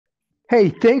Hey,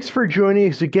 thanks for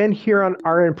joining us again here on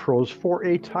RN Pros for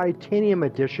a titanium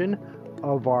edition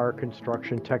of our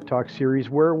Construction Tech Talk series,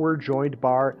 where we're joined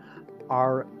by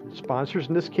our sponsors.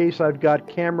 In this case, I've got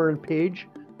Cameron Page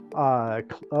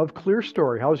of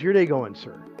Clearstory. How's your day going,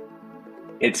 sir?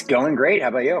 It's going great. How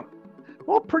about you?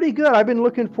 Well, pretty good. I've been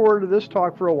looking forward to this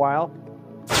talk for a while.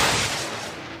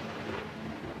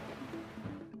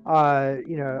 I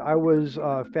was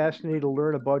fascinated to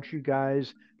learn about you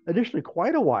guys initially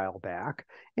quite a while back,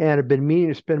 and have been meaning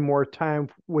to spend more time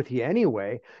with you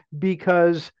anyway,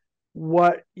 because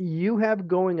what you have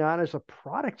going on as a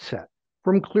product set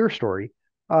from Clearstory,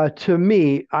 to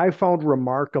me, I found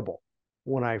remarkable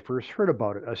when I first heard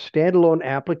about it. A standalone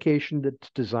application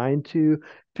that's designed to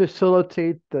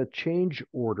facilitate the change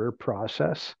order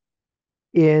process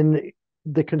in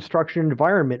the construction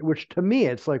environment, which to me,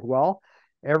 it's like, well,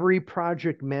 every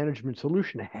project management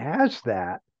solution has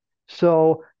that.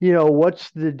 So,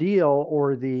 what's the deal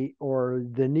or the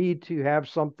need to have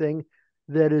something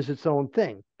that is its own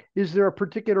thing? Is there a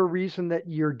particular reason that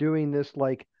you're doing this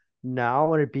like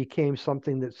now and it became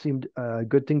something that seemed a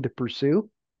good thing to pursue?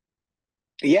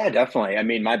 Yeah, definitely. I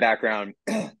mean, my background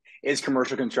is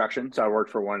commercial construction. So I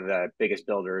worked for one of the biggest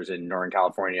builders in Northern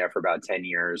California for about 10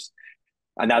 years.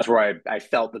 And that's where I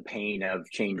felt the pain of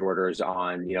change orders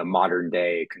on, modern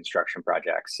day construction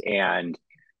projects. And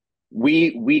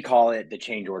we call it the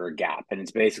change order gap. And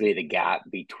it's basically the gap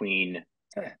between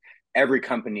every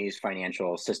company's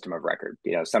financial system of record.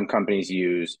 Some companies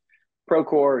use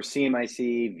Procore,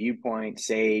 CMIC, Viewpoint,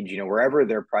 Sage, wherever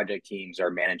their project teams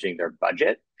are managing their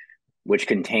budget, which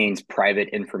contains private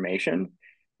information,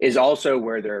 is also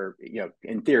where they're,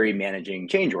 in theory, managing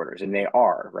change orders. And they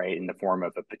are, right, in the form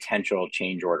of a potential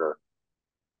change order.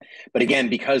 But again,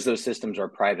 because those systems are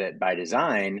private by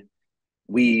design,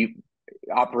 we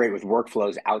operate with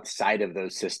workflows outside of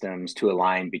those systems to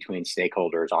align between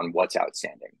stakeholders on what's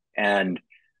outstanding. And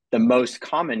the most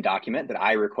common document that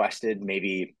I requested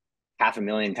maybe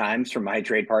 500,000 times from my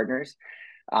trade partners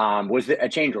was a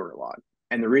change order log.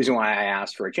 And the reason why I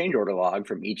asked for a change order log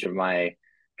from each of my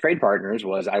trade partners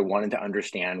was I wanted to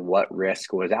understand what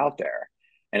risk was out there.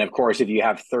 And of course, if you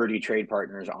have 30 trade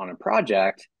partners on a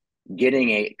project, getting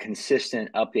a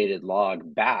consistent updated log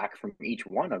back from each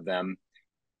one of them,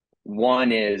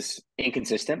 one is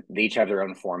inconsistent. They each have their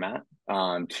own format.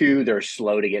 Two, they're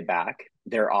slow to get back.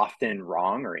 They're often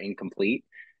wrong or incomplete.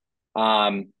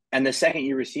 And the second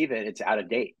you receive it, it's out of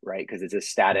date, right? Because it's a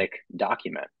static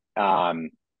document.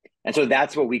 And so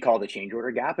that's what we call the change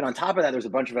order gap. And on top of that, there's a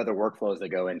bunch of other workflows that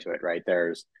go into it, right?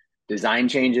 There's design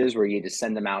changes where you just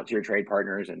send them out to your trade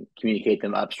partners and communicate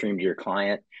them upstream to your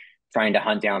client, trying to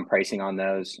hunt down pricing on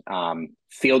those.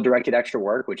 Field directed extra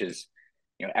work, which is,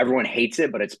 everyone hates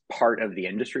it, but it's part of the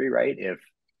industry, right? If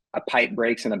a pipe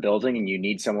breaks in a building and you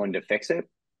need someone to fix it,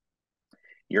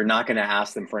 you're not going to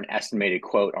ask them for an estimated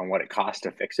quote on what it costs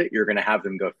to fix it. You're going to have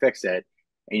them go fix it,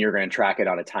 and you're going to track it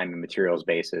on a time and materials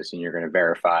basis, and you're going to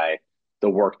verify the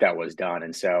work that was done.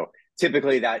 And so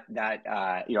typically that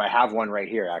I have one right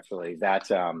here actually. That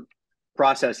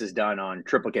process is done on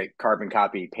triplicate carbon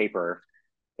copy paper,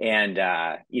 and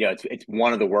it's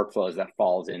one of the workflows that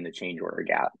falls in the change order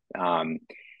gap.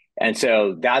 And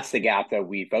so that's the gap that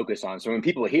we focus on. So when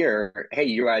people hear, hey,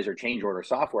 you guys are change order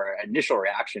software, initial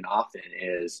reaction often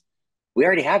is, we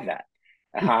already have that.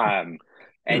 And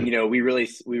we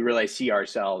really see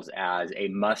ourselves as a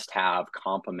must-have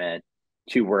complement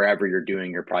to wherever you're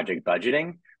doing your project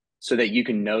budgeting, so that you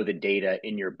can know the data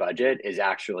in your budget is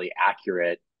actually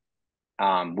accurate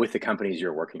with the companies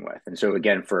you're working with. And so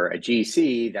again, for a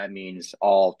GC, that means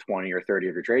all 20 or 30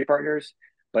 of your trade partners,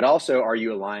 but also, are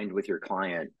you aligned with your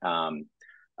client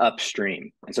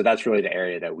upstream? And so that's really the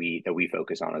area that we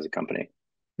focus on as a company.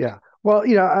 Yeah. Well,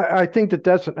 I think that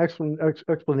that's an excellent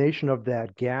explanation of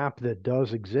that gap that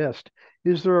does exist.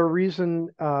 Is there a reason,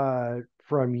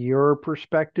 from your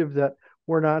perspective, that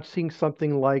we're not seeing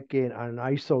something like an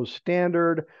ISO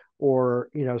standard, or,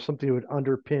 something that would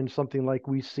underpin something like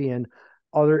we see in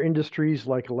other industries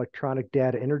like electronic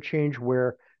data interchange,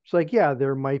 where it's like, yeah,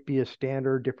 there might be a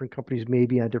standard, different companies may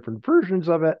be on different versions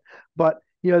of it, but,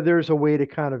 there's a way to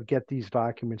kind of get these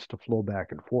documents to flow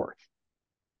back and forth.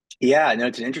 Yeah, no,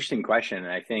 it's an interesting question.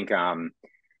 And I think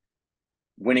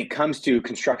when it comes to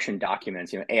construction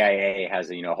documents, AIA has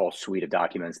a whole suite of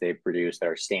documents they've produced that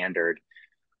are standard.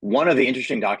 One of the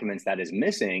interesting documents that is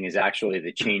missing is actually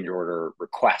the change order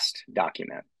request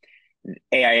document.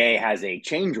 AIA has a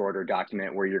change order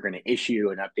document where you're going to issue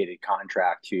an updated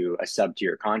contract to a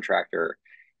sub-tier contractor.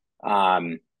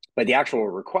 But the actual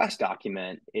request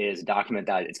document is a document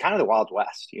that it's kind of the Wild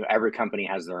West. Every company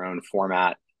has their own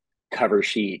format, cover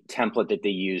sheet template that they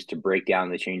use to break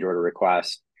down the change order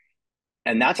request.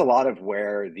 And that's a lot of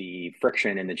where the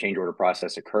friction in the change order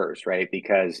process occurs, right?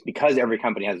 Because every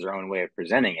company has their own way of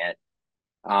presenting it.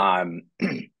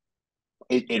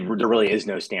 There really is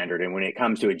no standard. And when it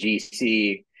comes to a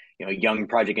GC, a young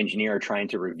project engineer trying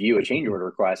to review a change order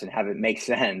request and have it make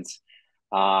sense,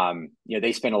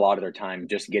 they spend a lot of their time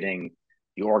just getting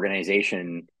the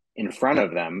organization in front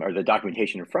of them or the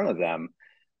documentation in front of them,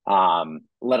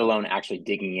 let alone actually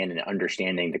digging in and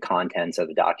understanding the contents of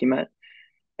the document.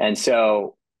 And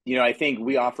so, I think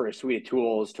we offer a suite of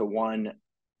tools to, one,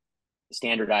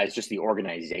 standardize just the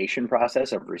organization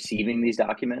process of receiving these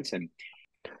documents. And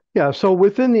Yeah. So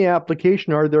within the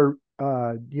application, are there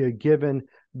given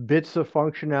bits of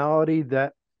functionality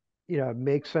that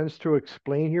make sense to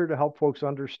explain here to help folks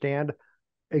understand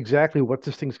exactly what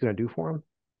this thing's going to do for them?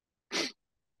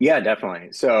 yeah,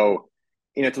 definitely. So,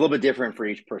 it's a little bit different for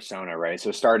each persona, right?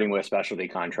 So starting with specialty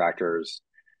contractors,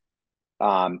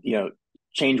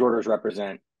 change orders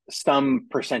represent some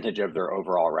percentage of their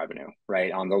overall revenue,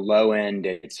 right? On the low end,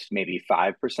 it's maybe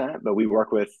 5%, but we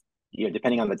work with,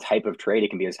 depending on the type of trade, it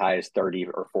can be as high as 30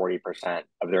 or 40%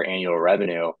 of their annual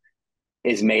revenue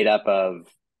is made up of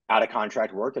out of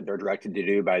contract work that they're directed to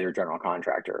do by their general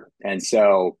contractor. And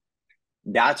so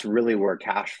that's really where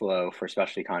cash flow for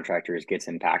specialty contractors gets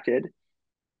impacted.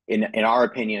 In our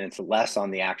opinion, it's less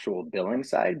on the actual billing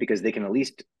side because they can at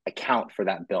least account for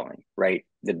that billing, right?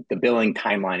 The billing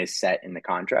timeline is set in the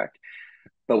contract.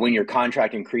 But when your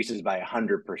contract increases by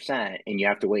 100% and you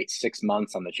have to wait 6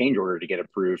 months on the change order to get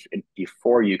approved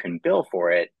before you can bill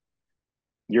for it,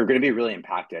 you're going to be really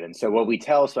impacted. And so what we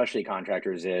tell specialty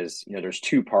contractors is, there's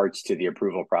two parts to the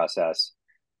approval process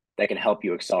that can help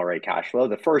you accelerate cash flow.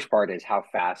 The first part is how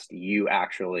fast you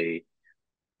actually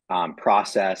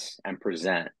process and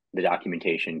present the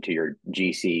documentation to your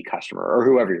GC customer or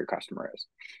whoever your customer is.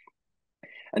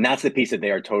 And that's the piece that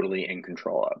they are totally in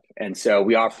control of. And so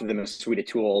we offer them a suite of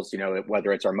tools,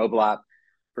 whether it's our mobile app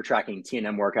for tracking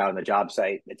T&M work out on the job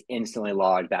site that's instantly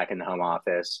logged back in the home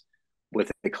office.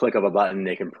 With the click of a button,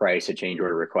 they can price a change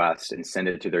order request and send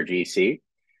it to their GC.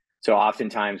 So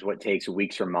oftentimes what takes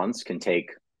weeks or months can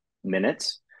take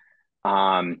minutes.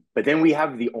 But then we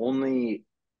have the only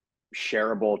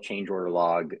shareable change order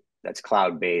log that's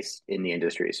cloud-based in the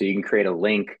industry. So you can create a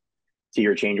link to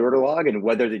your change order log, and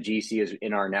whether the GC is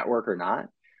in our network or not,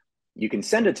 you can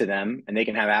send it to them and they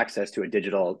can have access to a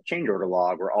digital change order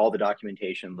log where all the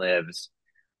documentation lives.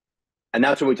 And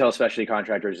that's what we tell specialty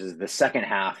contractors is the second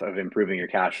half of improving your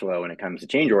cash flow when it comes to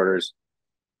change orders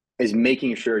is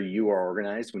making sure you are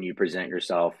organized when you present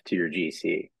yourself to your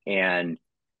GC. And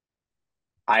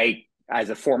as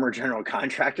a former general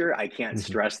contractor, I can't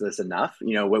stress this enough.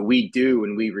 What we do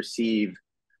when we receive,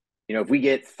 if we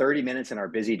get 30 minutes in our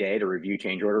busy day to review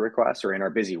change order requests or in our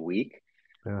busy week,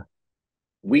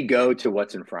 we go to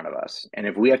what's in front of us. And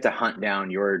if we have to hunt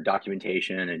down your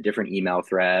documentation and different email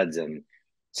threads and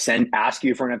ask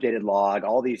you for an updated log,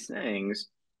 all these things,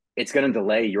 it's going to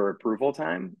delay your approval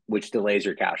time, which delays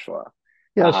your cash flow.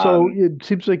 Yeah, so it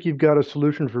seems like you've got a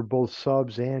solution for both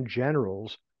subs and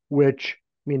generals, which,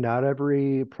 not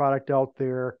every product out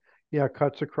there,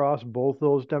 cuts across both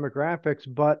those demographics.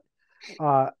 But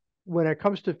when it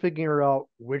comes to figuring out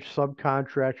which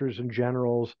subcontractors and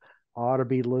generals ought to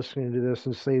be listening to this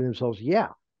and say to themselves, yeah,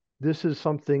 this is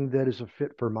something that is a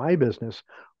fit for my business.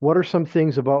 What are some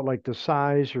things about like the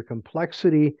size or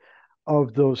complexity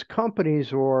of those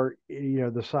companies or,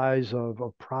 the size of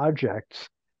projects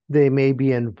they may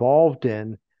be involved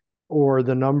in or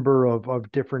the number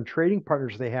of different trading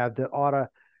partners they have that ought to,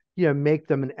 make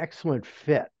them an excellent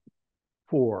fit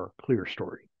for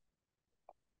Clearstory?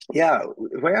 Yeah,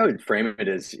 the way I would frame it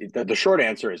is the short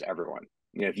answer is everyone.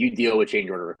 If you deal with change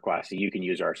order requests, you can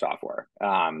use our software.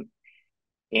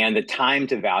 And the time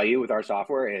to value with our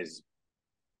software is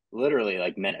literally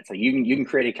like minutes. Like you can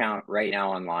create an account right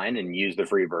now online and use the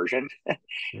free version.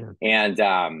 Yeah.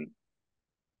 And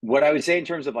what I would say in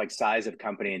terms of like size of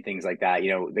company and things like that,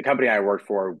 the company I worked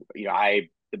for, the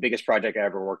biggest project I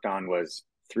ever worked on was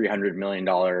 $300 million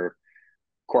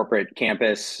corporate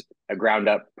campus, ground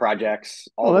up projects,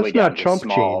 all Well, the way that's not down to chump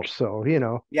small. change.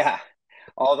 So, Yeah,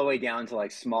 all the way down to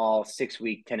like small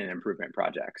 6-week tenant improvement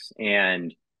projects.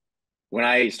 And when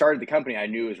I started the company, I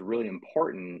knew it was really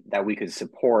important that we could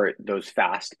support those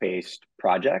fast-paced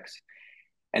projects.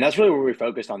 And that's really where we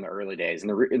focused on the early days. And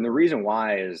the reason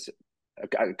why is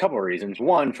a couple of reasons.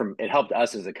 One, it helped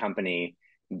us as a company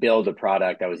build a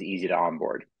product that was easy to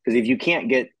onboard. Because if you can't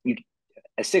get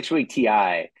a 6-week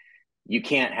TI, you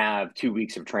can't have 2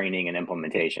 weeks of training and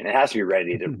implementation. It has to be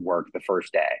ready to work the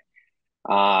first day.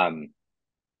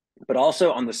 But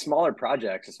also on the smaller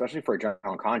projects, especially for a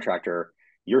general contractor,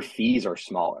 your fees are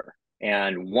smaller.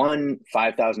 And one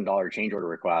 $5,000 change order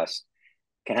request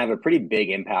can have a pretty big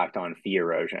impact on fee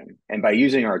erosion. And by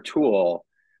using our tool,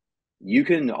 you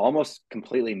can almost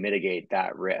completely mitigate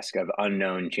that risk of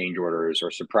unknown change orders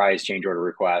or surprise change order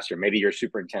requests, or maybe your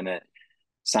superintendent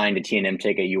signed a T&M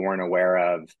ticket you weren't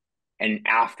aware of. And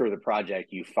after the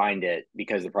project, you find it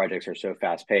because the projects are so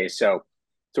fast paced. So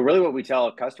really what we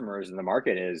tell customers in the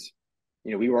market is,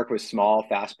 we work with small,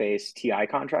 fast paced TI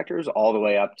contractors all the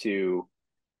way up to,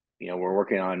 we're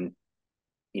working on,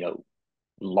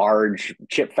 large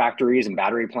chip factories and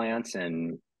battery plants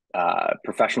and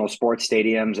professional sports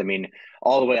stadiums. I mean,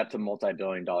 all the way up to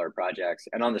multi-billion-dollar projects.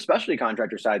 And on the specialty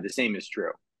contractor side, the same is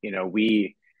true.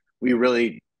 We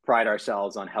really pride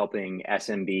ourselves on helping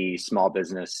SMB, small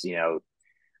business,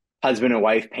 husband and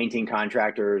wife painting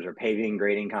contractors or paving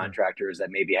grading contractors that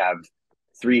maybe have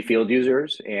 3 field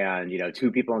users and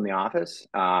two people in the office.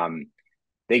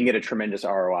 They can get a tremendous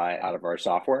ROI out of our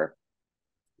software.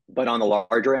 But on the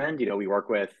larger end, we work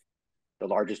with the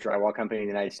largest drywall company in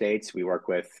the United States. We work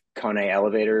with Kone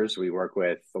Elevators. We work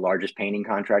with the largest painting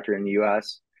contractor in the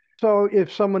U.S. So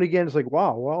if someone again is like,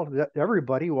 wow, well,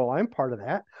 everybody, well, I'm part of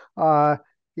that.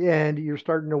 And you're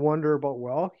starting to wonder about,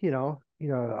 well,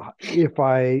 if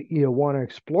I, want to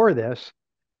explore this,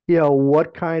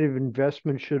 what kind of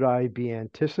investment should I be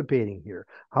anticipating here?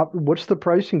 What's the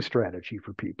pricing strategy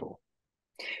for people?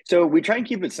 So we try and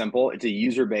keep it simple. It's a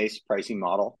user-based pricing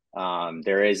model.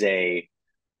 There is a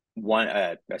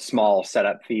small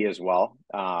setup fee as well,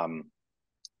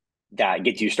 that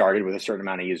gets you started with a certain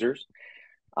amount of users.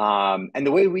 And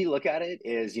the way we look at it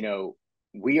is,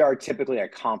 we are typically a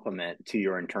complement to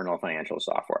your internal financial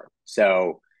software.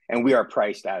 So, and we are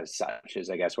priced as such, is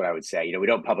I guess what I would say. We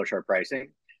don't publish our pricing,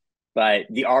 but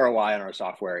the ROI on our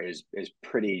software is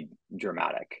pretty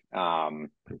dramatic.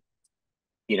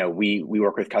 We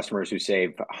work with customers who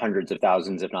save hundreds of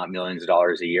thousands, if not millions of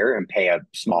dollars a year and pay a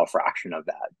small fraction of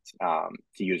that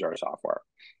to use our software.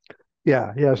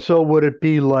 Yeah, yeah. So would it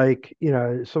be like,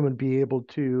 someone be able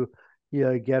to,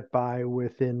 get by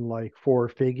within like 4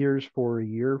 figures for a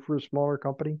year for a smaller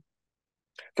company?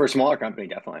 For a smaller company,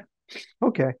 definitely.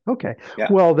 Okay, okay. Yeah.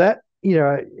 Well, that,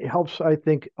 helps, I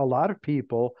think, a lot of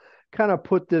people kind of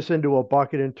put this into a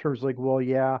bucket in terms like, well,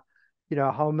 yeah,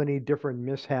 how many different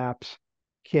mishaps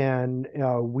can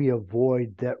we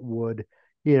avoid that would,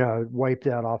 wipe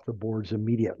that off the boards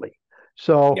immediately?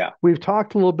 So Yeah. we've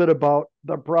talked a little bit about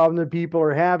the problem that people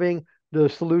are having, the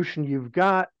solution you've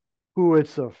got, who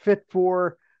it's a fit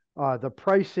for, the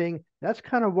pricing. That's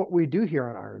kind of what we do here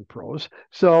on Iron Pros.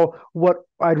 So what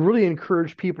I'd really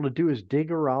encourage people to do is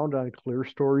dig around on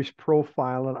Clearstory's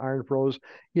profile on Iron Pros,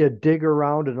 dig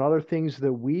around and other things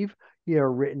that we've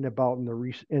written about in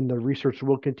the research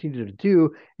we'll continue to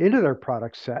do into their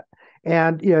product set.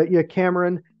 And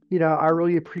Cameron, I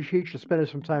really appreciate you spending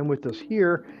some time with us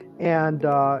here and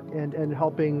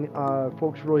helping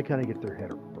folks really kind of get their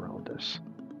head around this.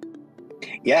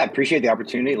 Yeah, appreciate the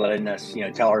opportunity, letting us,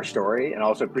 tell our story, and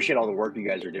also appreciate all the work you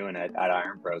guys are doing at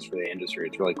Iron Pros for the industry.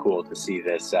 It's really cool to see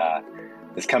this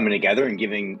coming together and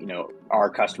giving, our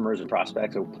customers and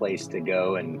prospects a place to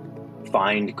go and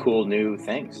find cool new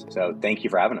things. So thank you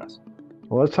for having us.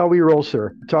 Well, that's how we roll,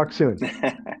 sir. Talk soon.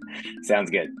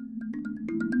 Sounds good.